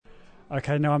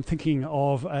Okay, now I'm thinking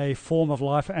of a form of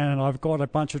life, and I've got a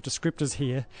bunch of descriptors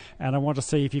here, and I want to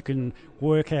see if you can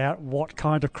work out what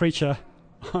kind of creature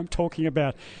I'm talking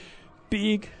about.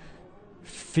 Big,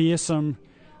 fearsome,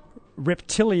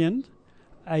 reptilian,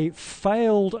 a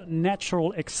failed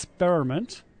natural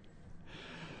experiment,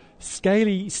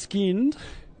 scaly-skinned,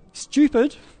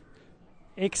 stupid,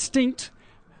 extinct,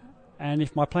 and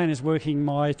if my plan is working,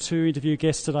 my two interview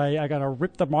guests today are going to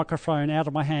rip the microphone out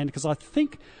of my hand because I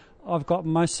think I've got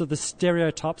most of the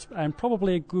stereotypes and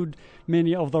probably a good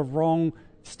many of the wrong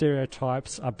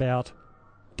stereotypes about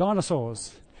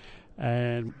dinosaurs.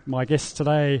 And my guests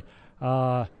today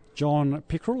are John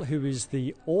Pickrell, who is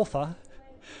the author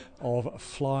of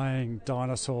Flying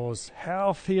Dinosaurs,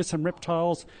 How Fearsome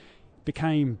Reptiles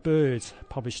Became Birds,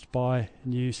 published by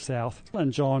New South.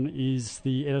 And John is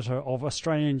the editor of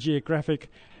Australian Geographic,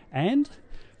 and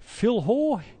Phil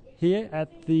Hoare here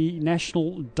at the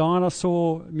National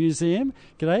Dinosaur Museum.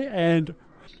 G'day. And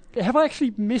have I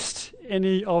actually missed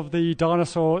any of the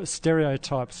dinosaur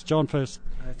stereotypes? John first.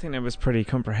 I think that was pretty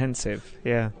comprehensive,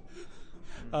 yeah.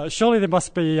 Surely there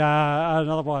must be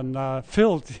another one.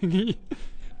 Phil,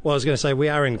 Well, I was going to say, we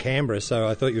are in Canberra, so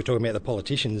I thought you were talking about the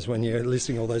politicians when you're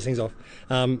listing all those things off.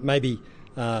 Maybe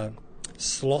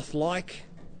sloth-like.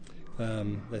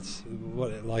 That's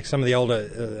like some of the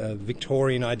older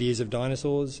Victorian ideas of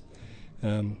dinosaurs.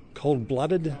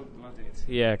 Cold-blooded.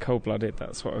 Yeah, cold-blooded,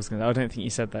 that's what I was going to... I don't think you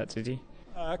said that, did you?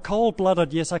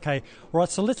 Cold-blooded, yes, okay. Right,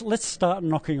 so let's start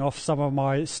knocking off some of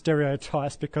my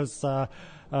stereotypes because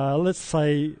let's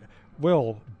say,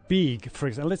 well, big, for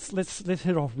example. Let's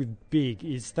hit off with big.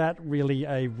 Is that really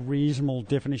a reasonable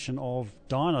definition of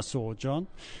dinosaur, John?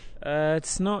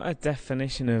 It's not a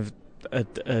definition of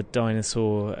a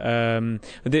dinosaur.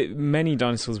 Many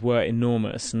dinosaurs were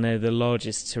enormous, and they're the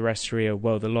largest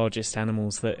the largest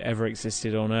animals that ever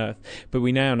existed on Earth. But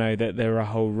we now know that there are a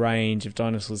whole range of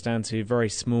dinosaurs down to very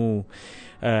small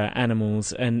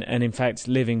animals, and in fact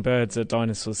living birds are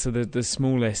dinosaurs. So the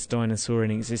smallest dinosaur in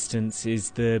existence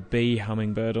is the bee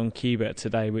hummingbird on Cuba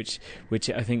today, which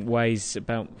I think weighs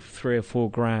about 3 or 4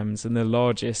 grams, and the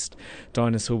largest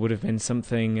dinosaur would have been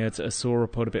something, a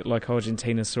sauropod, a bit like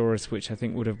Argentinosaurus, which I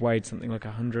think would have weighed something like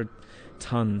 100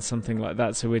 tons, something like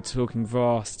that. So we're talking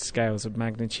vast scales of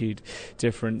magnitude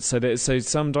difference. So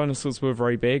some dinosaurs were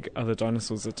very big, other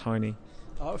dinosaurs are tiny.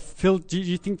 Phil, do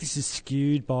you think this is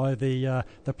skewed by the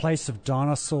place of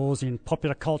dinosaurs in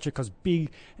popular culture? Because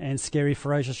big and scary,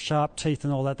 ferocious, sharp teeth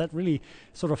and all that really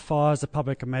sort of fires the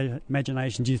public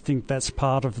imagination. Do you think that's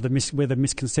part of where the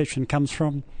misconception comes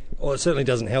from? Well, it certainly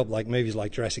doesn't help, like movies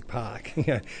like Jurassic Park.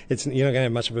 You're not going to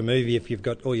have much of a movie if you've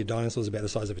got all your dinosaurs about the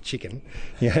size of a chicken.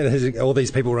 There's all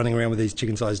these people running around with these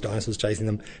chicken-sized dinosaurs chasing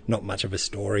them. Not much of a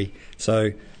story.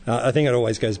 So I think it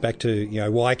always goes back to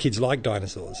why kids like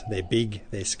dinosaurs. They're big,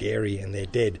 they're scary, and they're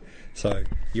dead. So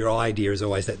your idea is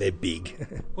always that they're big.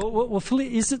 Well, Phil,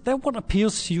 is it that what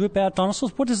appeals to you about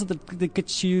dinosaurs? What is it that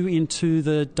gets you into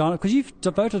the dinosaurs? Because you've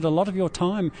devoted a lot of your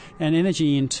time and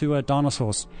energy into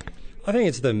dinosaurs. I think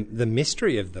it's the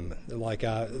mystery of them. Like,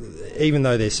 even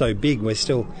though they're so big,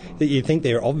 you think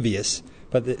they're obvious,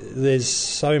 but there's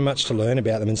so much to learn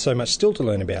about them and so much still to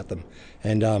learn about them.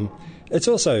 And it's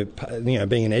also,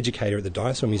 being an educator at the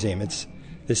Dinosaur Museum,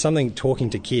 there's something talking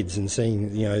to kids and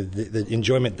seeing, the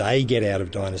enjoyment they get out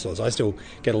of dinosaurs. I still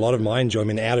get a lot of my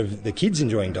enjoyment out of the kids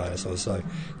enjoying dinosaurs. So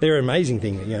they're an amazing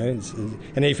thing,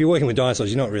 and if you're working with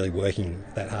dinosaurs, you're not really working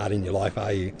that hard in your life,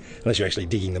 are you? Unless you're actually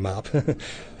digging them up.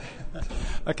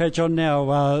 Okay, John, now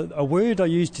a word I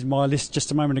used in my list just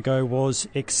a moment ago was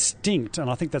extinct, and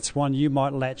I think that's one you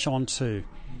might latch on to.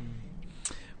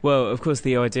 Well, of course,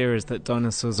 the idea is that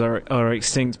dinosaurs are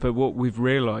extinct, but what we've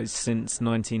realised since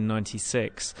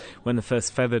 1996, when the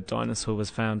first feathered dinosaur was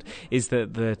found, is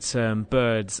that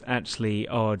birds actually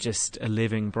are just a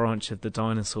living branch of the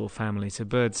dinosaur family. So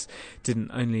birds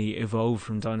didn't only evolve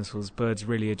from dinosaurs, birds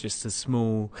really are just a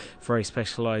small, very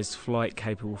specialised,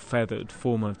 flight-capable, feathered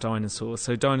form of dinosaur.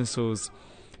 So dinosaurs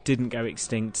didn't go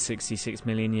extinct 66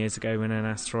 million years ago when an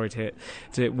asteroid hit.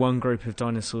 One group of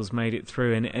dinosaurs made it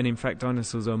through, and in fact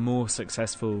dinosaurs are more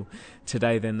successful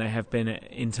today than they have been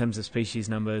in terms of species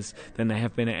numbers than they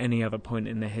have been at any other point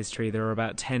in their history. There are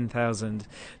about 10,000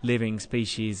 living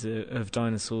species of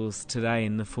dinosaurs today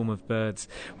in the form of birds,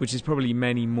 which is probably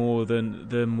many more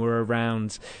than were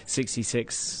around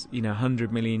 66,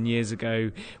 100 million years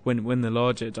ago when the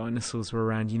larger dinosaurs were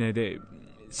around. The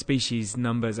species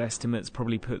numbers estimates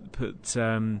probably put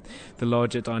the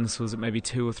larger dinosaurs at maybe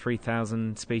 2,000 or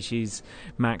 3,000 species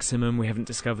maximum. We haven't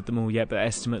discovered them all yet, but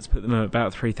estimates put them at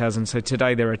about 3,000. So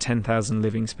today there are 10,000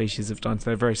 living species of dinosaurs.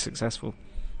 They're very successful.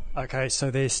 Okay, so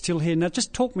they're still here. Now,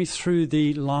 just talk me through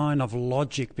the line of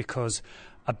logic, because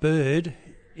a bird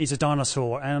is a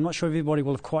dinosaur, and I'm not sure everybody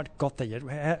will have quite got that yet.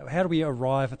 How do we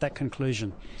arrive at that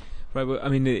conclusion? Right, well, I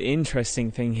mean, the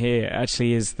interesting thing here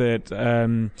actually is that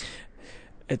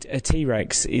a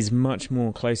T-Rex is much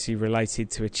more closely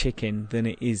related to a chicken than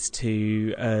it is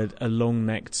to a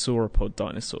long-necked sauropod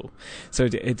dinosaur. So a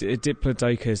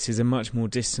Diplodocus is a much more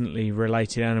distantly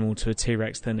related animal to a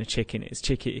T-Rex than a chicken is.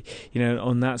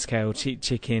 On that scale,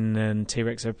 chicken and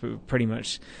T-Rex are pretty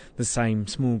much the same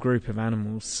small group of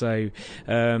animals. So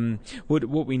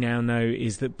what we now know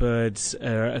is that birds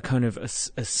are a kind of a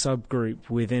subgroup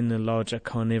within the larger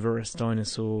carnivorous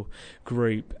dinosaur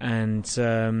group, and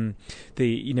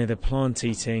the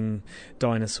plant-eating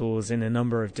dinosaurs in a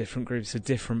number of different groups of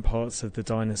different parts of the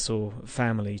dinosaur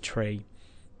family tree.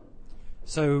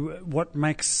 So what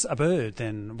makes a bird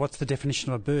then? What's the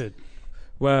definition of a bird?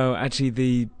 Well, actually,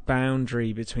 the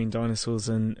boundary between dinosaurs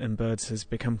and birds has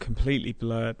become completely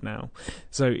blurred now.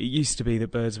 So it used to be that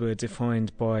birds were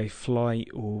defined by flight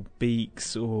or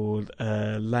beaks or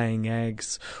laying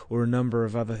eggs or a number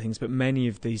of other things, but many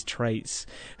of these traits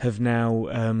have now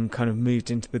kind of moved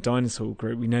into the dinosaur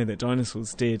group. We know that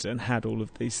dinosaurs did and had all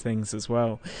of these things as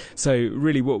well. So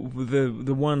really what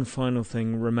the one final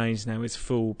thing remains now is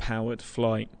full-powered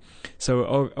flight.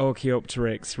 So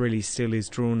Archaeopteryx really still is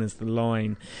drawn as the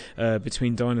line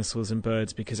between dinosaurs and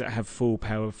birds because it had full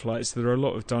power flight. So there are a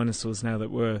lot of dinosaurs now that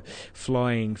were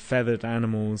flying feathered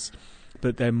animals,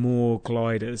 but they're more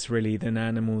gliders really than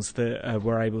animals that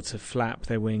were able to flap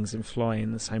their wings and fly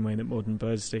in the same way that modern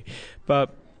birds do.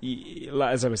 But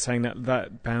as I was saying,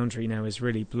 that boundary now is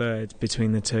really blurred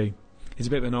between the two. It's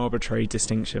a bit of an arbitrary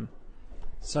distinction.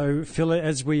 So, Phil,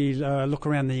 as we look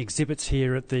around the exhibits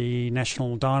here at the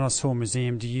National Dinosaur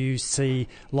Museum, do you see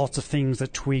lots of things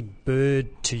that twig bird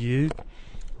to you?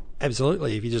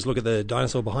 Absolutely. If you just look at the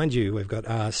dinosaur behind you, we've got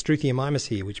Struthiomimus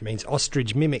here, which means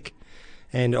ostrich mimic.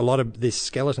 And a lot of this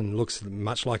skeleton looks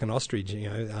much like an ostrich.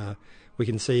 We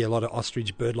can see a lot of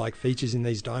ostrich bird-like features in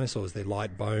these dinosaurs. Their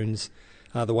light bones,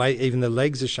 the way even the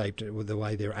legs are shaped, with the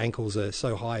way their ankles are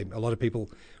so high. A lot of people,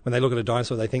 when they look at a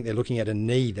dinosaur, they think they're looking at a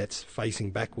knee that's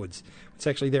facing backwards. It's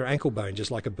actually their ankle bone,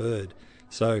 just like a bird.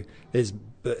 So there's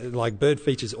bird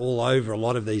features all over a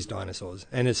lot of these dinosaurs,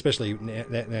 and especially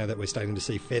now that we're starting to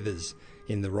see feathers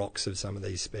in the rocks of some of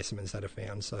these specimens that are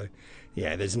found. So,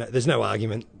 yeah, there's no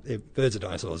argument. Birds are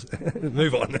dinosaurs.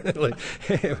 Move on.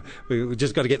 We've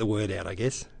just got to get the word out, I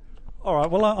guess. All right,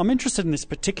 well, I'm interested in this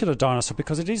particular dinosaur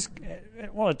because it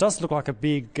does look like a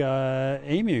big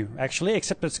emu, actually,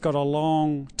 except it's got a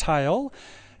long tail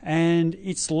and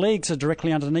its legs are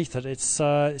directly underneath it. It's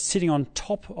sitting on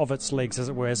top of its legs, as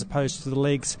it were, as opposed to the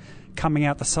legs coming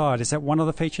out the side. Is that one of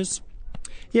the features?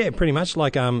 Yeah, pretty much.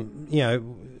 Like,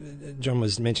 John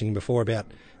was mentioning before about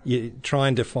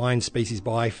trying to find species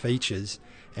by features.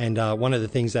 And one of the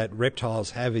things that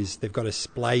reptiles have is they've got a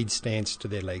splayed stance to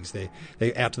their legs. They're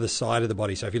out to the side of the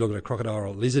body. So if you look at a crocodile or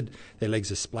a lizard, their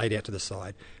legs are splayed out to the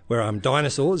side. Where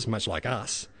dinosaurs, much like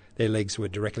us, their legs were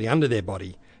directly under their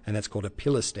body, and that's called a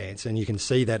pillar stance. And you can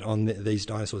see that on these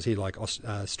dinosaurs here, like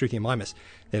Struthiomimus.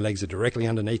 Their legs are directly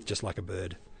underneath, just like a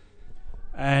bird.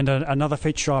 And another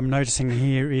feature I'm noticing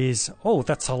here is,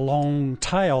 that's a long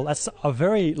tail. That's a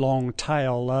very long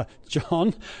tail,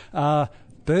 John.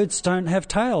 Birds don't have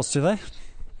tails, do they?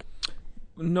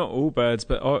 Not all birds,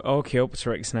 but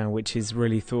Archaeopteryx now, which is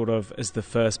really thought of as the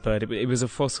first bird. It was a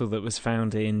fossil that was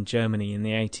found in Germany in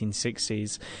the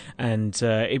 1860s, and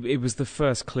it was the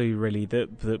first clue, really,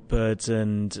 that birds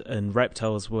and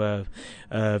reptiles were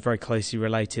very closely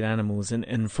related animals.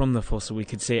 And from the fossil, we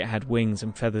could see it had wings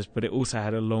and feathers, but it also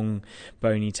had a long,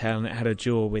 bony tail, and it had a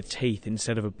jaw with teeth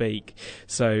instead of a beak.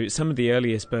 So some of the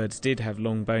earliest birds did have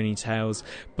long, bony tails,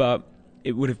 but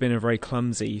it would have been a very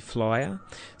clumsy flyer.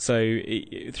 So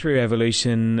through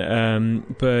evolution,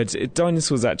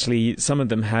 dinosaurs actually, some of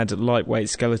them had lightweight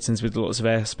skeletons with lots of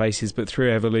air spaces, but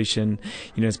through evolution,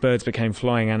 as birds became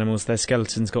flying animals, their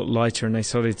skeletons got lighter and they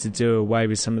started to do away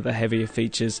with some of the heavier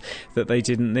features that they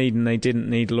didn't need, and they didn't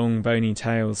need long bony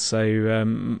tails. So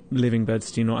living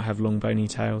birds do not have long bony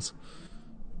tails.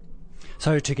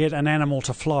 So to get an animal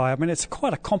to fly, it's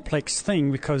quite a complex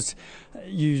thing because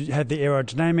you had the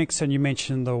aerodynamics and you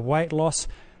mentioned the weight loss.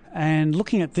 And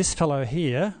looking at this fellow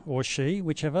here, or she,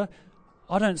 whichever,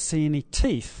 I don't see any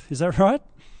teeth. Is that right?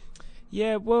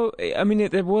 Yeah, well,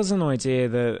 there was an idea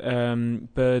that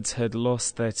birds had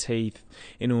lost their teeth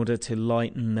in order to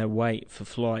lighten their weight for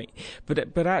flight.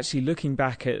 But actually, looking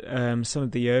back at some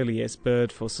of the earliest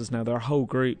bird fossils now, there are whole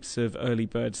groups of early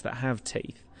birds that have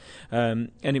teeth.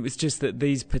 And it was just that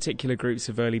these particular groups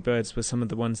of early birds were some of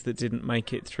the ones that didn't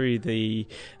make it through the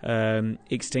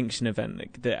extinction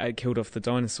event that killed off the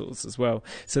dinosaurs as well.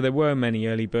 So there were many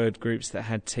early bird groups that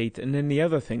had teeth. And then the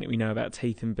other thing that we know about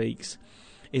teeth and beaks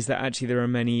is that actually there are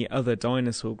many other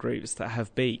dinosaur groups that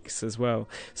have beaks as well.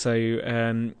 So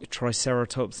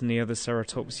Triceratops and the other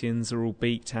ceratopsians are all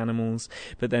beaked animals,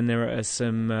 but then there are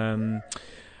some I'm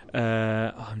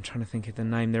trying to think of the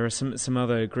name. There are some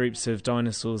other groups of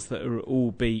dinosaurs that are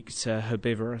all beaked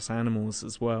herbivorous animals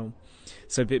as well.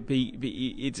 So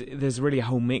there's really a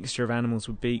whole mixture of animals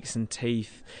with beaks and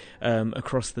teeth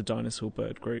across the dinosaur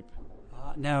bird group.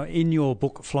 Now, in your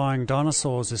book, Flying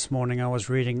Dinosaurs, this morning I was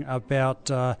reading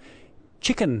about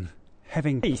chicken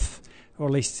having teeth, or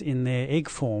at least in their egg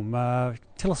form.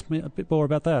 Tell us a bit more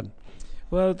about that.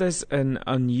 Well, there's an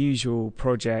unusual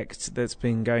project that's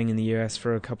been going in the US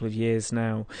for a couple of years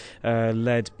now,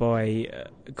 led by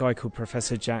a guy called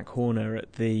Professor Jack Horner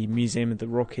at the Museum of the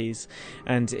Rockies.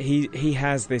 And he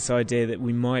has this idea that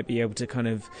we might be able to kind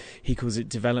of, he calls it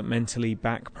developmentally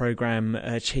back program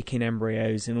chicken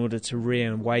embryos in order to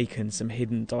reawaken some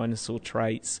hidden dinosaur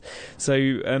traits.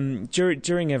 So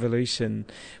during evolution,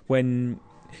 when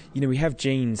we have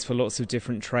genes for lots of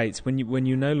different traits. When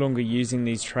you're no longer using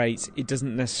these traits, it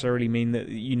doesn't necessarily mean that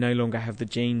you no longer have the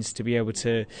genes to be able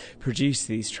to produce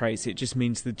these traits. It just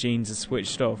means the genes are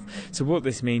switched off. So what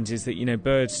this means is that,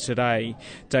 birds today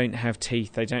don't have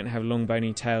teeth, they don't have long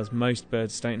bony tails, most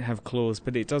birds don't have claws,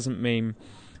 but it doesn't mean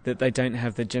that they don't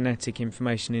have the genetic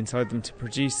information inside them to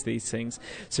produce these things.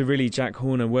 So really, Jack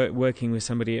Horner, working with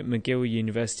somebody at McGill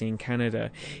University in Canada,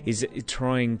 is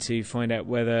trying to find out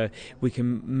whether we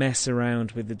can mess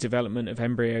around with the development of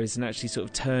embryos and actually sort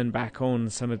of turn back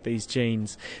on some of these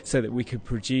genes so that we could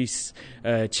produce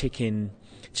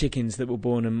chickens that were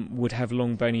born and would have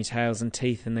long bony tails and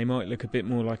teeth, and they might look a bit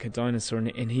more like a dinosaur.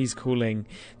 And he's calling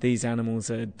these animals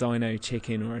a dino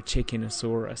chicken or a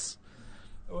chickenosaurus.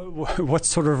 What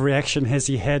sort of reaction has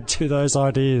he had to those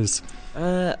ideas?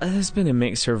 There's been a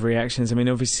mixture of reactions. I mean,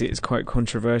 obviously it's quite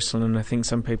controversial, and I think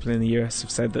some people in the US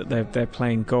have said that they're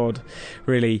playing God,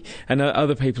 really. And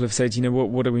other people have said,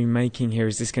 what are we making here?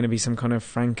 Is this going to be some kind of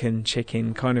Franken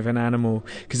chicken kind of an animal?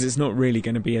 Because it's not really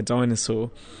going to be a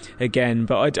dinosaur again.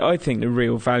 But I think the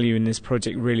real value in this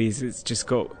project really is it's just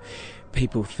got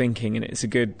people thinking, and it's a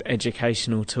good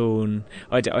educational tool, and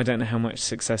I don't know how much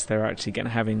success they're actually going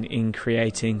to have in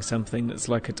creating something that's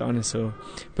like a dinosaur,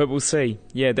 but we'll see.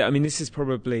 This is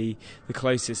probably the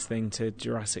closest thing to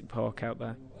Jurassic Park out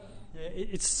there.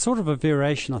 It's sort of a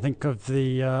variation, I think, of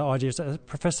the ideas.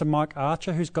 Professor Mike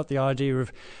Archer, who's got the idea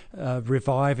of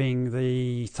reviving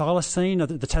the thylacine,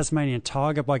 the Tasmanian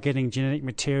tiger, by getting genetic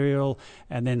material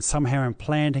and then somehow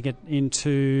implanting it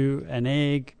into an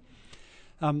egg.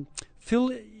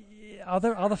 Phil, are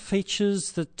there other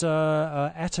features that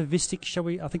are atavistic,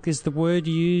 I think there's the word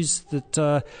used,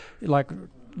 that like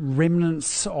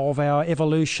remnants of our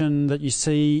evolution that you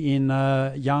see in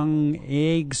young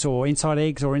eggs or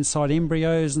inside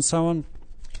embryos and so on?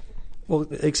 Well,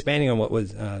 expanding on what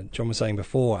John was saying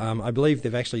before, I believe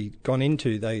they've actually gone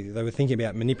into, they were thinking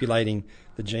about manipulating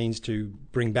the genes to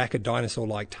bring back a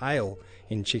dinosaur-like tail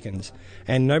in chickens,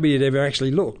 and nobody had ever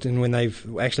actually looked. And when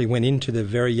they've actually went into the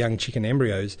very young chicken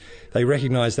embryos, they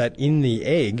recognised that in the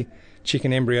egg,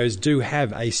 chicken embryos do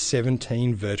have a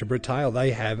 17 vertebra tail.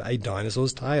 They have a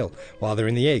dinosaur's tail while they're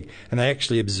in the egg, and they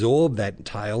actually absorb that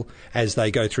tail as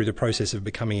they go through the process of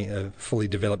becoming a fully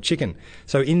developed chicken.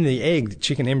 So in the egg,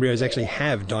 chicken embryos actually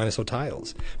have dinosaur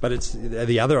tails, but it's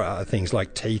the other things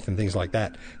like teeth and things like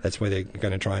that. That's where they're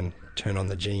going to try and turn on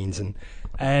the genes.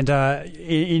 And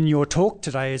in your talk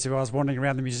today, as I was wandering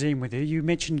around the museum with you, you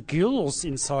mentioned gills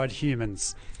inside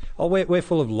humans. Oh, we're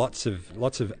full of lots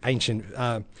of ancient.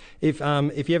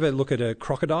 If you ever look at a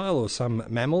crocodile or some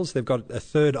mammals, they've got a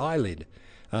third eyelid.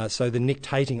 So the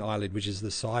nictating eyelid, which is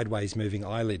the sideways moving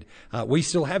eyelid, we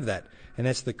still have that, and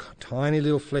that's the tiny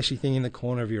little fleshy thing in the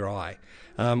corner of your eye.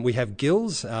 We have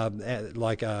gills,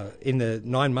 in the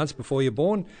 9 months before you're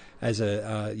born,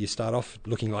 you start off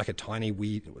looking like a tiny,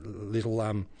 weird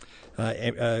little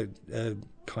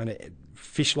kind of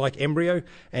fish-like embryo,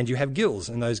 and you have gills,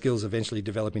 and those gills eventually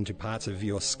develop into parts of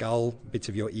your skull, bits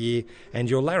of your ear, and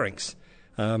your larynx.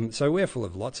 So we're full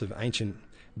of lots of ancient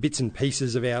bits and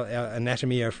pieces of our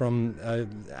anatomy are from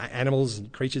animals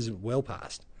and creatures well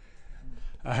past.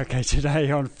 Okay, today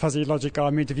on Fuzzy Logic,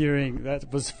 I'm interviewing,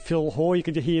 that was Phil Hoare, you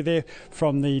can hear there,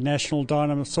 from the National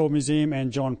Dinosaur Museum,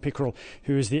 and John Pickrell,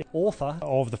 who is the author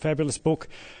of the fabulous book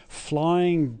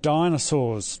Flying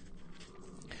Dinosaurs.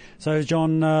 So,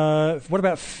 John, what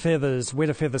about feathers? Where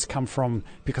do feathers come from?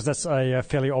 Because that's a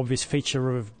fairly obvious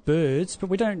feature of birds, but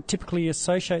we don't typically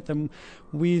associate them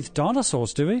with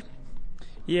dinosaurs, do we?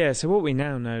 Yeah, so what we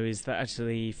now know is that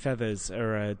actually feathers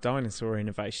are a dinosaur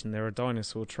innovation. They're a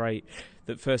dinosaur trait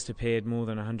that first appeared more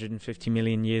than 150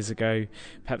 million years ago,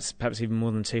 perhaps even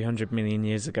more than 200 million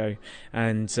years ago,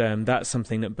 and that's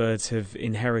something that birds have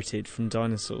inherited from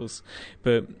dinosaurs.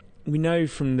 But we know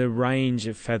from the range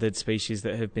of feathered species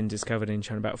that have been discovered in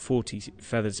China, about 40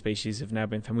 feathered species have now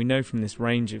been found. We know from this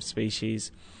range of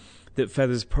species that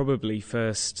feathers probably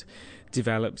first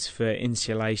developed for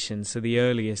insulation. So the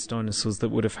earliest dinosaurs that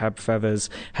would have had feathers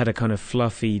had a kind of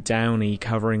fluffy, downy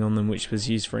covering on them, which was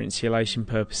used for insulation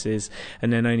purposes,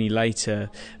 and then only later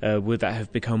would that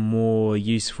have become more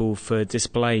useful for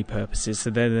display purposes. So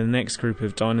they're the next group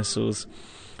of dinosaurs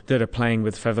that are playing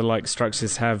with feather-like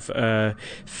structures, have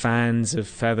fans of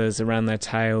feathers around their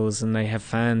tails, and they have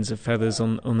fans of feathers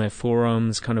on their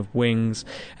forearms, kind of wings,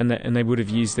 and they would have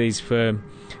used these for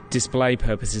display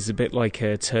purposes, a bit like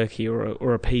a turkey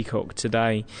or a peacock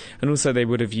today. And also they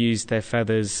would have used their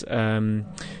feathers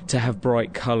to have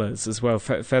bright colours as well.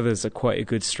 Feathers are quite a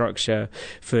good structure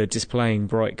for displaying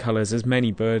bright colours, as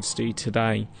many birds do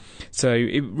today. So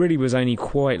it really was only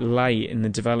quite late in the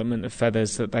development of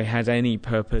feathers that they had any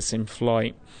purpose in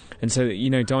flight. And so,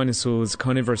 dinosaurs,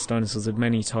 carnivorous dinosaurs of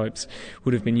many types,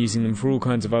 would have been using them for all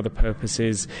kinds of other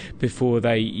purposes before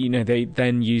they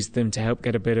then used them to help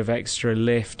get a bit of extra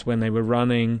lift when they were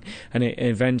running. And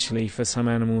eventually, for some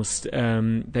animals,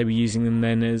 they were using them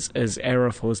then as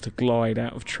aerofoils to glide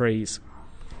out of trees.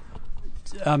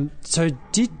 So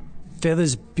did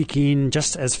feathers begin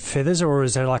just as feathers, or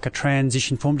is there like a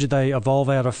transition form? Did they evolve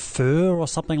out of fur or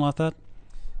something like that?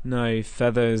 No,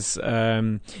 feathers.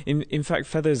 In fact,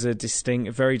 feathers are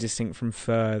very distinct from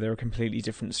fur. They're a completely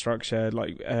different structure.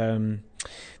 They're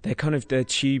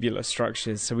tubular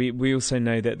structures. So we also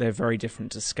know that they're very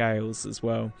different to scales as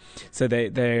well. So they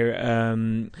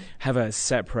have a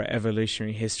separate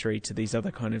evolutionary history to these other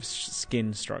kind of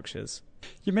skin structures.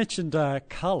 You mentioned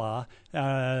colour.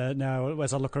 Now,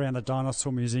 as I look around the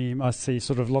Dinosaur Museum, I see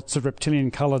sort of lots of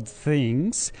reptilian-coloured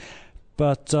things.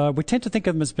 But we tend to think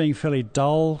of them as being fairly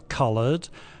dull-coloured,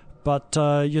 but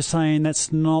you're saying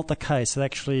that's not the case. They're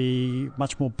actually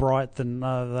much more bright than they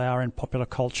are in popular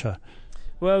culture.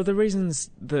 Well, the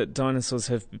reasons that dinosaurs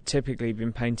have typically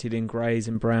been painted in greys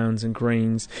and browns and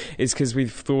greens is because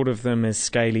we've thought of them as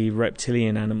scaly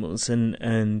reptilian animals,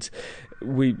 and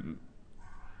we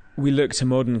look to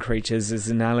modern creatures as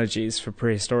analogies for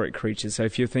prehistoric creatures. So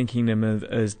if you're thinking them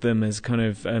as kind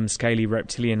of scaly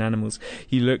reptilian animals,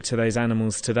 you look to those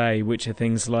animals today, which are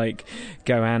things like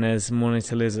goannas,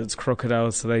 monitor lizards,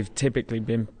 crocodiles. So they've typically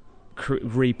been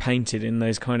repainted in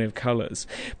those kind of colours.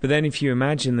 But then if you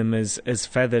imagine them as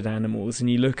feathered animals,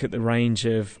 and you look at the range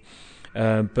of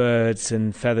birds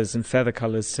and feathers and feather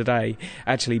colours today,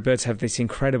 actually birds have this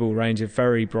incredible range of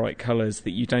very bright colours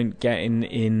that you don't get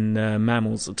in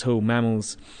mammals at all.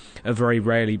 Mammals are very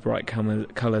rarely bright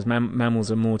colours. Mammals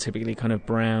are more typically kind of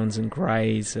browns and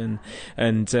greys,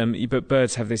 but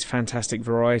birds have this fantastic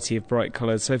variety of bright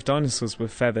colours. So if dinosaurs were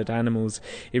feathered animals,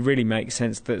 it really makes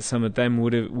sense that some of them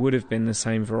would have been the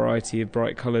same variety of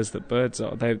bright colours that birds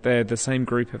are. They're the same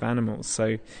group of animals,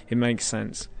 so it makes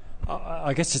sense.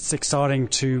 I guess it's exciting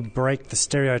to break the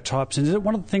stereotypes. And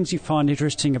one of the things you find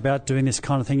interesting about doing this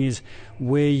kind of thing is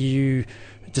where you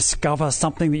discover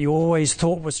something that you always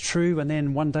thought was true, and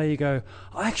then one day you go,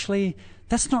 actually,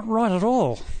 that's not right at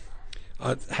all.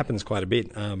 It happens quite a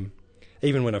bit.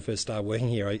 Even when I first started working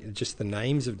here, just the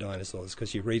names of dinosaurs,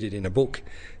 because you read it in a book,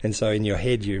 and so in your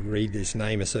head you read this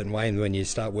name a certain way, and when you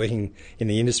start working in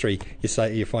the industry,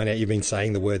 you find out you've been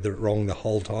saying the word wrong the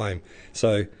whole time.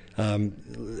 So,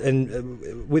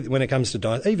 when it comes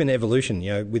to even evolution,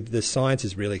 with the science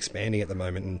is really expanding at the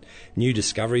moment, and new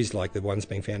discoveries like the ones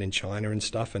being found in China and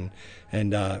stuff, and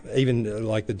even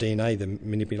like the DNA, the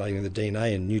manipulating the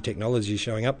DNA and new technology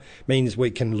showing up, means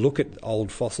we can look at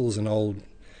old fossils and old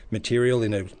material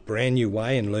in a brand new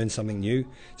way and learn something new.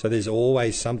 So there's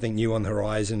always something new on the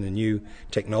horizon, a new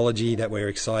technology that we're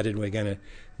excited we're going to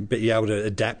be able to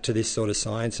adapt to this sort of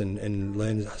science and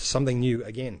learn something new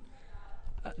again.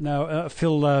 Now,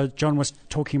 Phil, John was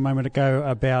talking a moment ago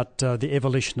about the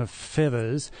evolution of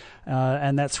feathers,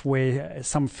 and that's where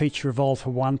some feature evolved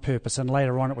for one purpose, and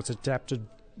later on it was adapted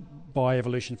by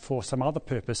evolution for some other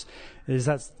purpose.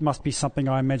 That must be something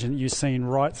I imagine that you've seen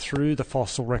right through the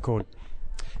fossil record.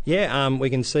 Yeah,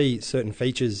 we can see certain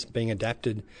features being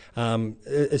adapted.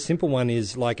 A simple one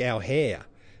is like our hair.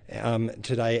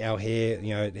 Today, our hair,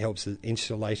 it helps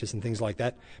insulate us and things like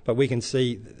that. But we can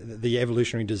see the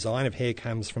evolutionary design of hair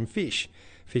comes from fish.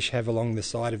 Fish have along the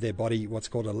side of their body what's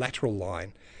called a lateral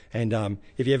line. And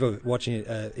if you ever watch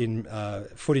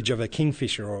footage of a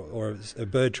kingfisher or a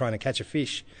bird trying to catch a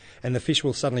fish, and the fish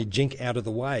will suddenly jink out of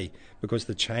the way because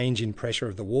the change in pressure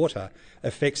of the water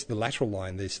affects the lateral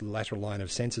line, this lateral line of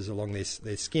sensors along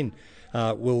their skin,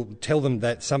 will tell them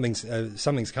that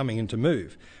something's coming in to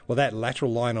move. Well, that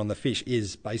lateral line on the fish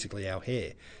is basically our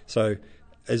hair. So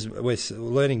as we're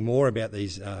learning more about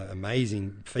these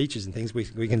amazing features and things,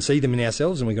 we can see them in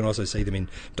ourselves, and we can also see them in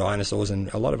dinosaurs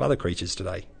and a lot of other creatures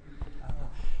today.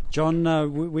 John,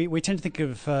 we tend to think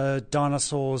of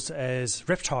dinosaurs as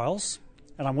reptiles,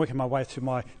 and I'm working my way through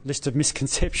my list of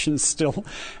misconceptions still.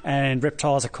 And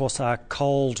reptiles, of course, are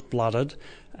cold-blooded.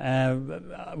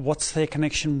 What's their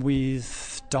connection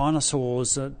with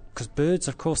dinosaurs? Because birds,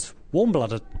 of course,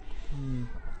 warm-blooded.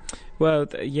 Well,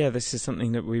 this is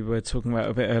something that we were talking about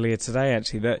a bit earlier today,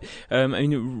 actually. That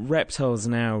reptiles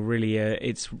now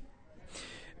really,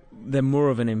 they're more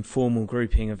of an informal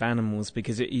grouping of animals,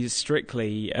 because it is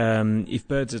strictly, if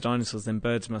birds are dinosaurs, then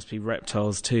birds must be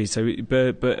reptiles too. So,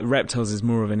 but reptiles is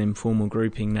more of an informal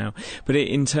grouping now. But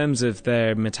in terms of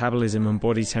their metabolism and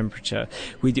body temperature,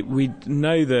 we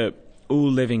know that all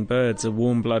living birds are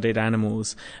warm-blooded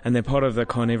animals, and they're part of the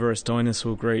carnivorous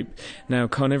dinosaur group. Now,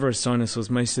 carnivorous dinosaurs,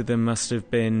 most of them must have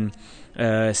been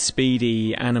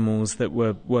speedy animals that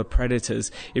were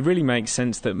predators. It really makes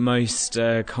sense that most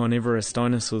carnivorous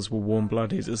dinosaurs were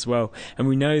warm-blooded as well. And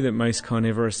we know that most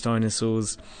carnivorous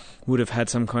dinosaurs would have had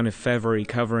some kind of feathery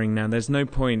covering. Now, there's no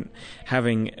point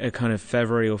having a kind of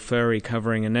feathery or furry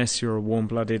covering unless you're a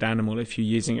warm-blooded animal, if you're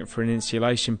using it for an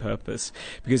insulation purpose.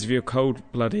 Because if you're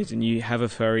cold-blooded and you have a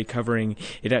furry covering,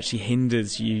 it actually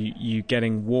hinders you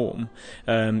getting warm.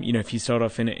 If you start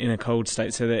off in a cold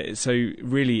state. So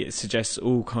really, it suggests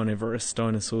all carnivorous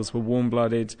dinosaurs were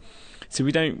warm-blooded. So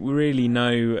we don't really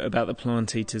know about the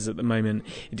plant eaters at the moment.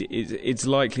 It's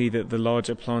likely that the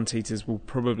larger plant eaters will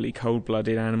probably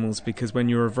cold-blooded animals, because when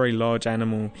you're a very large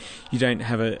animal, you don't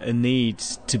have a need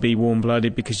to be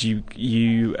warm-blooded, because you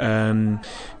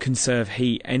conserve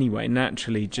heat anyway,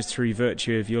 naturally, just through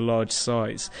virtue of your large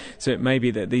size. So it may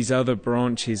be that these other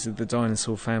branches of the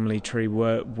dinosaur family tree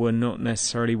were not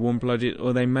necessarily warm-blooded,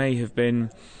 or they may have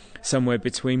been somewhere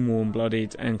between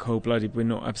warm-blooded and cold-blooded. We're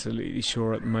not absolutely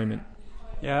sure at the moment.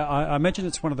 Yeah, I imagine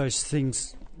it's one of those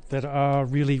things that are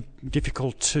really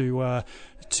difficult to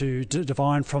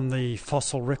divine from the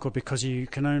fossil record, because you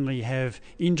can only have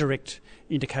indirect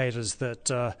indicators that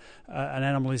an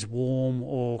animal is warm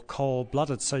or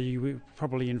cold-blooded, so you would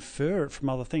probably infer it from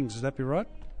other things. Would that be right?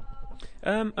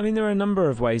 There are a number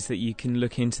of ways that you can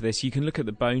look into this. You can look at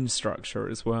the bone structure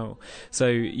as well. So,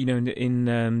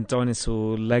 in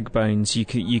dinosaur leg bones, you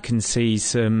can see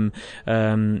some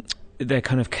they're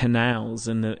kind of canals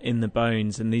in the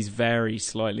bones, and these vary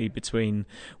slightly between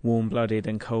warm-blooded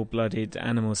and cold-blooded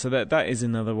animals. So that is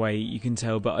another way you can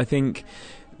tell. But I think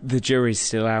the jury's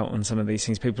still out on some of these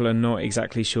things. People are not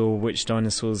exactly sure which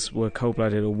dinosaurs were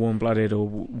cold-blooded or warm-blooded, or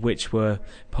which were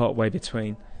part way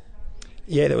between.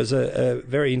 Yeah, there was a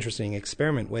very interesting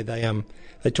experiment where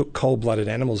they took cold-blooded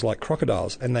animals like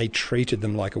crocodiles, and they treated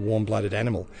them like a warm-blooded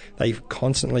animal. They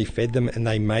constantly fed them, and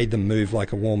they made them move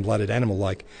like a warm-blooded animal,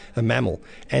 like a mammal,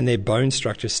 and their bone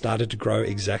structure started to grow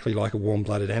exactly like a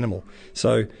warm-blooded animal.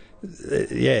 So,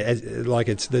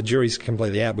 the jury's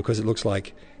completely out, because it looks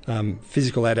like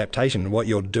physical adaptation, what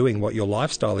you're doing, what your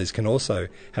lifestyle is, can also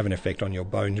have an effect on your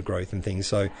bone growth and things.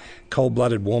 So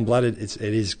cold-blooded, warm-blooded, it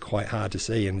is quite hard to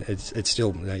see, and it's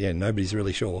still, nobody's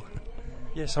really sure.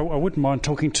 Yes, I wouldn't mind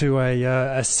talking to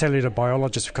a cellular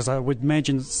biologist, because I would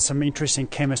imagine some interesting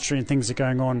chemistry and things are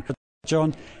going on.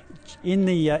 John, in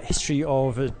the history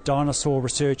of dinosaur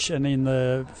research, and in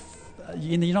the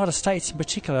United States in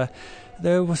particular,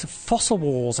 there was fossil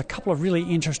wars. A couple of really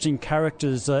interesting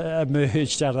characters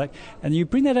emerged out of that, and you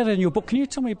bring that out in your book. Can you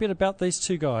tell me a bit about these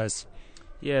two guys?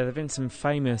 Yeah, there have been some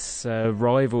famous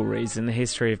rivalries in the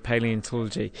history of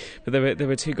paleontology, but there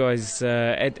were two guys,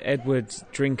 Edward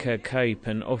Drinker Cope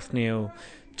and Othniel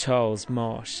Charles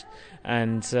Marsh,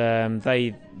 and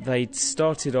they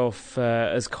started off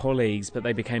as colleagues, but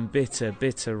they became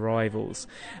bitter rivals.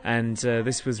 And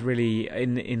this was really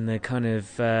in the kind of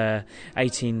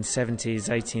 1870s,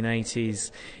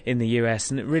 1880s in the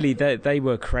US, and really they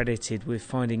were credited with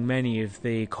finding many of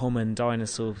the common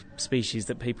dinosaur species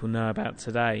that people know about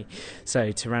today.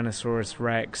 So Tyrannosaurus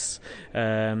rex,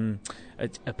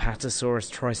 Apatosaurus,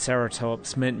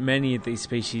 Triceratops. Many of these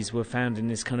species were found in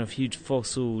this kind of huge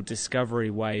fossil discovery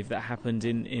wave that happened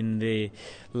in the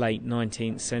late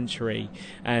 19th century,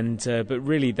 and but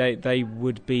really they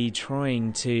would be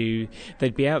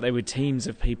they'd be out there with teams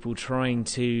of people trying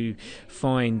to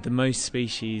find the most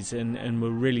species, and were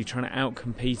really trying to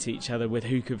outcompete each other with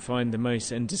who could find the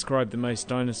most and describe the most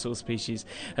dinosaur species.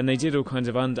 And they did all kinds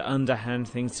of underhand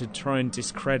things to try and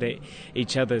discredit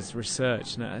each other's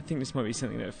research. And I think this might be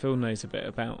something that Phil knows a bit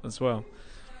about as well.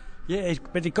 Yeah,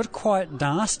 but it got quite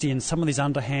nasty, and some of these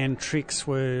underhand tricks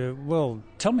were, well,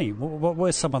 tell me, what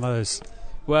were some of those?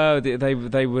 Well,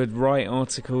 they would write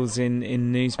articles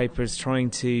in newspapers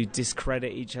trying to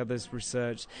discredit each other's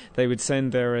research. They would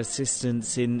send their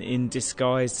assistants in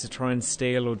disguise to try and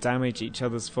steal or damage each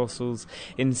other's fossils.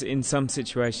 In some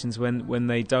situations, when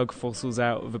they dug fossils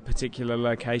out of a particular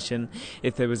location,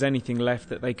 if there was anything left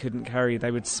that they couldn't carry,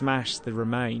 they would smash the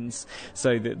remains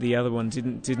so that the other one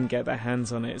didn't get their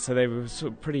hands on it. So they were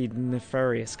sort of pretty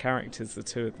nefarious characters, the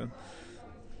two of them.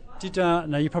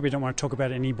 Now, you probably don't want to talk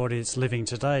about anybody that's living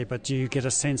today, but do you get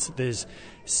a sense that there's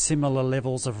similar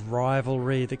levels of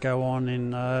rivalry that go on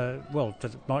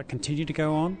that might continue to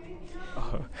go on?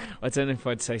 Oh, I don't know if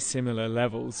I'd say similar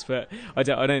levels, but I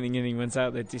don't think anyone's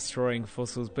out there destroying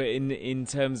fossils. But in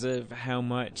terms of how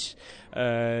much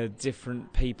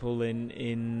different people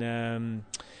in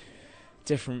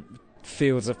different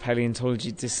fields of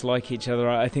paleontology dislike each other,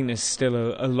 I think there's still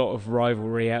a lot of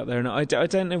rivalry out there, and I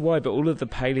don't know why, but all of the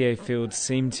paleo fields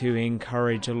seem to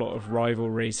encourage a lot of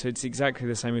rivalry. So it's exactly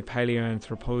the same with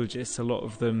paleoanthropologists. A lot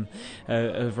of them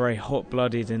are very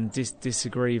hot-blooded and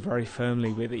disagree very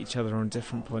firmly with each other on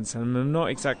different points, and I'm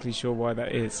not exactly sure why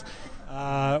that is.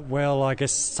 Well, I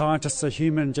guess scientists are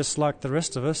human just like the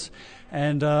rest of us.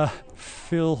 And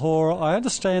Phil Hoare, I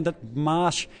understand that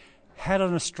Marsh had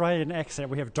an Australian accent.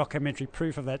 We have documentary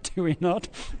proof of that, do we not?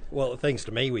 Well, thanks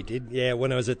to me, we did. Yeah,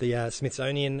 when I was at the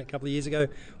Smithsonian a couple of years ago,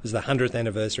 it was the 100th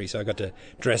anniversary, so I got to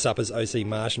dress up as O.C.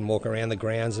 Marsh and walk around the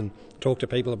grounds and talk to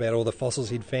people about all the fossils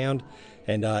he'd found.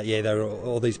 And, there were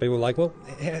all these people like, well,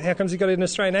 how comes he got an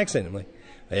Australian accent? I'm like,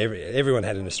 everyone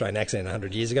had an Australian accent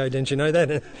 100 years ago, didn't you know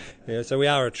that? Yeah, so we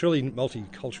are a truly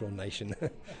multicultural nation.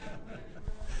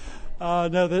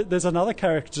 No, there's another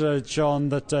character, John,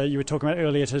 that you were talking about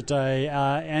earlier today,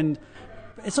 and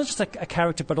it's not just a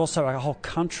character, but also a whole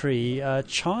country.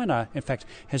 China, in fact,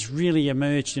 has really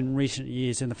emerged in recent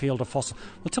years in the field of fossil.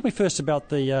 Well, tell me first about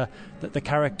the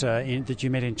character that you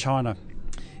met in China.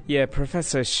 Yeah,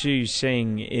 Professor Xu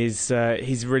Xing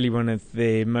he's really one of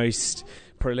the most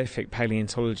prolific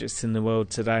paleontologists in the world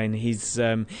today, and he's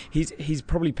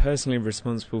probably personally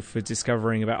responsible for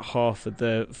discovering about half of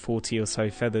the 40 or so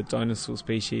feathered dinosaur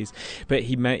species, but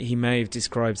he may have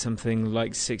described something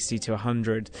like 60 to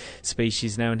 100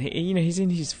 species now, and he's in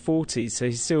his 40s, so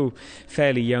he's still a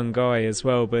fairly young guy as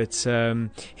well, but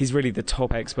he's really the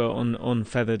top expert on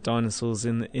feathered dinosaurs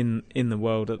in the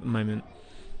world at the moment.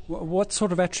 What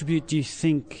sort of attribute do you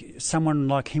think someone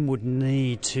like him would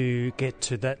need to get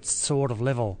to that sort of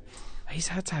level? He's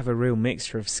had to have a real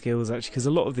mixture of skills, actually, because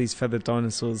a lot of these feathered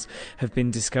dinosaurs have been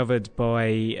discovered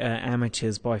by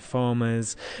amateurs, by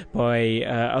farmers, by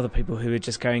other people who are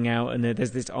just going out, and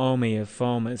there's this army of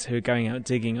farmers who are going out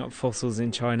digging up fossils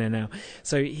in China now.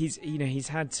 So he's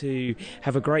had to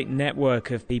have a great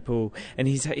network of people, and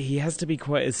he has to be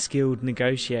quite a skilled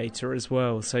negotiator as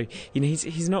well. So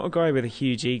he's not a guy with a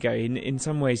huge ego. In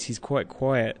some ways, he's quite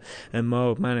quiet and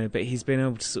mild-mannered, but he's been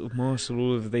able to sort of marshal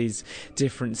all of these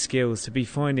different skills, to be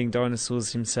finding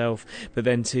dinosaurs himself, but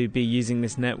then to be using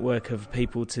this network of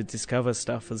people to discover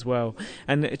stuff as well.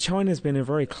 And China's been a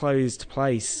very closed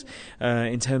place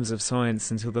in terms of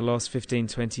science until the last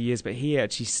 15-20 years, but he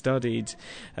actually studied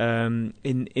in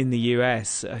the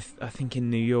US, I think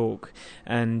in New York,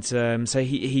 and so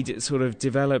he sort of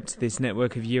developed this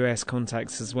network of US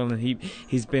contacts as well, and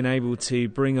he's been able to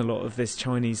bring a lot of this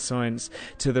Chinese science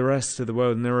to the rest of the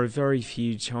world, and there are very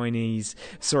few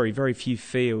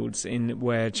fields in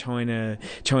where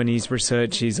Chinese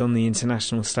research is on the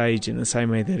international stage in the same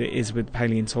way that it is with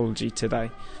paleontology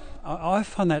today. I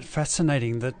find that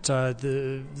fascinating that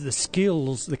the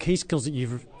skills, the key skills that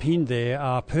you've pinned there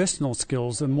are personal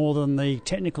skills and more than the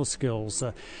technical skills.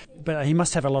 But he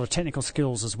must have a lot of technical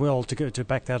skills as well to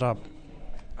back that up.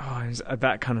 Oh,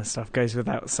 that kind of stuff goes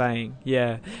without saying.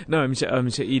 Yeah, no, I'm sure.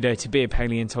 To be a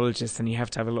paleontologist, then you have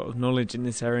to have a lot of knowledge in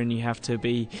this area, and you have to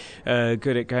be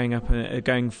good at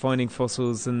going finding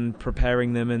fossils and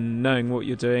preparing them and knowing what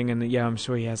you're doing. And yeah, I'm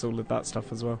sure he has all of that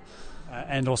stuff as well.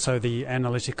 And also the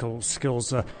analytical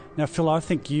skills. Now, Phil, I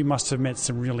think you must have met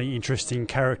some really interesting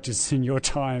characters in your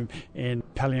time in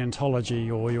paleontology,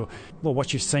 or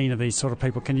what you've seen of these sort of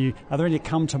people. Are there any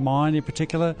come to mind in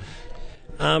particular?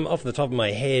 Off the top of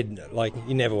my head, like,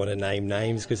 you never want to name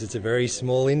names because it's a very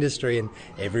small industry and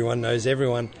everyone knows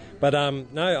everyone. But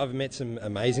no, I've met some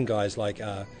amazing guys, like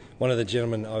one of the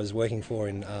gentlemen I was working for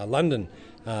in London.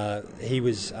 He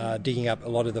was digging up a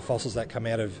lot of the fossils that come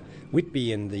out of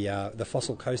Whitby and the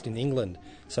fossil coast in England.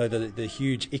 So the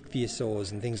huge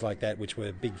ichthyosaurs and things like that, which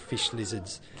were big fish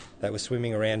lizards that were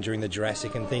swimming around during the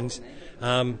Jurassic and things.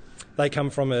 They come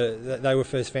from they were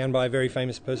first found by a very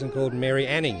famous person called Mary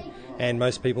Anning. And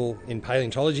most people in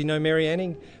paleontology know Mary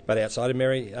Anning, but outside of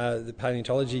the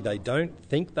paleontology, they don't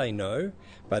think they know.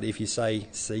 But if you say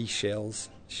seashells,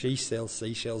 she sells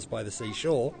seashells by the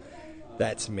seashore,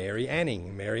 that's Mary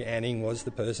Anning. Mary Anning was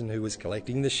the person who was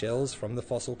collecting the shells from the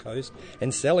fossil coast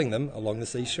and selling them along the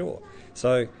seashore.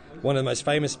 So one of the most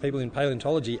famous people in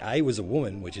paleontology, A, was a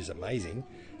woman, which is amazing,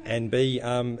 and B,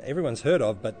 everyone's heard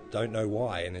of but don't know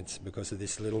why, and it's because of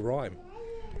this little rhyme.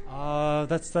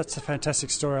 That's a fantastic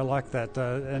story. I like that.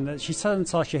 And she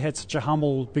sounds like she had such a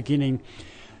humble beginning.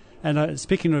 And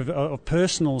speaking of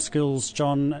personal skills,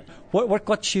 John, what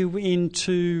got you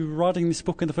into writing this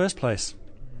book in the first place?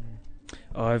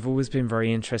 I've always been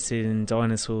very interested in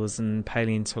dinosaurs and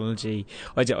paleontology.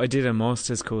 I did a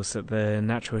master's course at the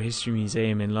Natural History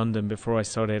Museum in London before I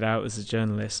started out as a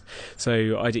journalist.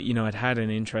 So I'd had an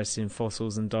interest in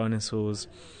fossils and dinosaurs.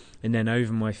 And then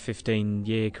over my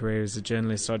 15-year career as a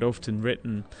journalist, I'd often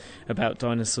written about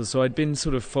dinosaurs. So I'd been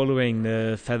sort of following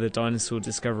the feathered dinosaur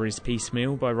discoveries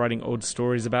piecemeal by writing odd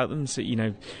stories about them. So,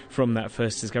 from that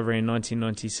first discovery in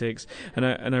 1996. And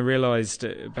I realised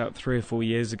about 3 or 4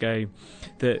 years ago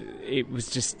that it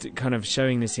was just kind of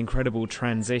showing this incredible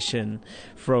transition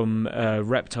from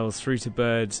reptiles through to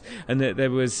birds, and that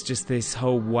there was just this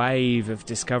whole wave of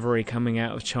discovery coming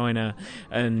out of China.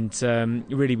 And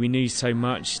really, we knew so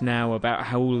much now about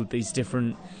how all of these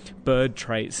different bird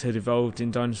traits had evolved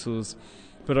in dinosaurs,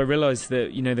 but I realised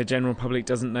that the general public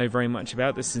doesn't know very much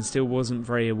about this and still wasn't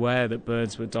very aware that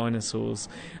birds were dinosaurs,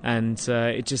 and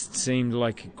it just seemed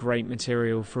like great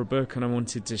material for a book, and I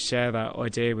wanted to share that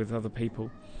idea with other people.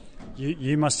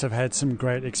 You must have had some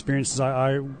great experiences.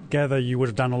 I gather you would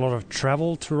have done a lot of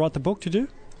travel to write the book, did you?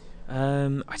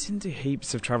 I didn't do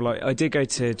heaps of travel. I did go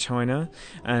to China,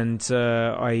 and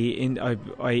I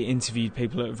interviewed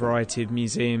people at a variety of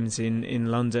museums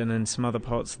in London and some other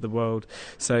parts of the world.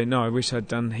 So no, I wish I'd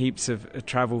done heaps of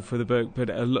travel for the book, but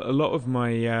a lot of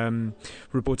my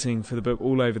reporting for the book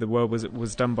all over the world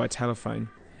was done by telephone.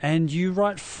 And you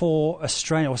write for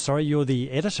you're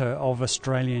the editor of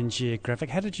Australian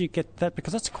Geographic. How did you get that?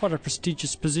 Because that's quite a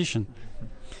prestigious position.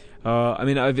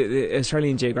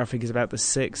 Australian Geographic is about the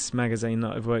 6th magazine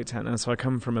that I've worked at now, so I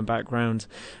come from a background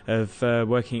of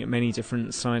working at many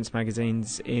different science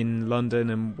magazines in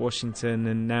London and Washington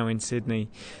and now in Sydney.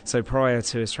 So prior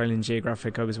to Australian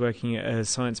Geographic, I was working at a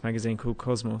science magazine called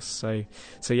Cosmos. So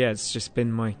yeah, it's just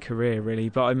been my career really,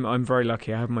 but I'm very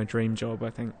lucky. I have my dream job, I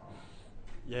think.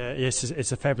 Yeah, yes,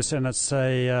 it's a fabulous, and it's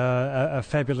a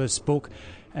fabulous book.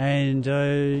 And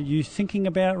you thinking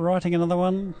about writing another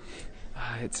one?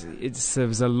 There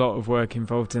was a lot of work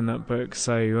involved in that book,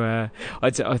 so I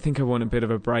think I want a bit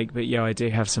of a break. But yeah, I do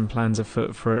have some plans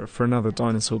afoot for another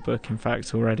dinosaur book, in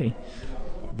fact, already.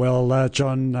 Well,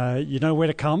 John, you know where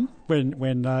to come when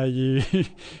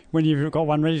you've got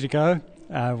one ready to go.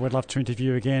 We'd love to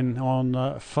interview you again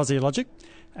on Fuzzy Logic,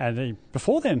 and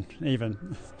before then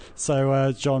even.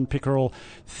 So, John Pickerell,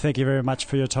 thank you very much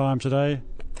for your time today.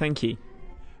 Thank you.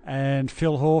 And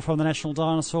Phil Hall from the National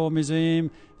Dinosaur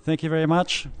Museum, thank you very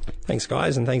much. Thanks,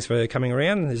 guys, and thanks for coming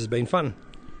around. This has been fun.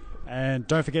 And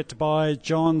don't forget to buy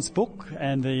John's book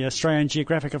and the Australian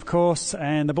Geographic, of course.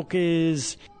 And the book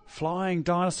is Flying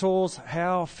Dinosaurs,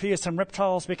 How Fearsome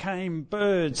Reptiles Became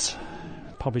Birds,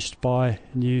 published by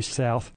New South.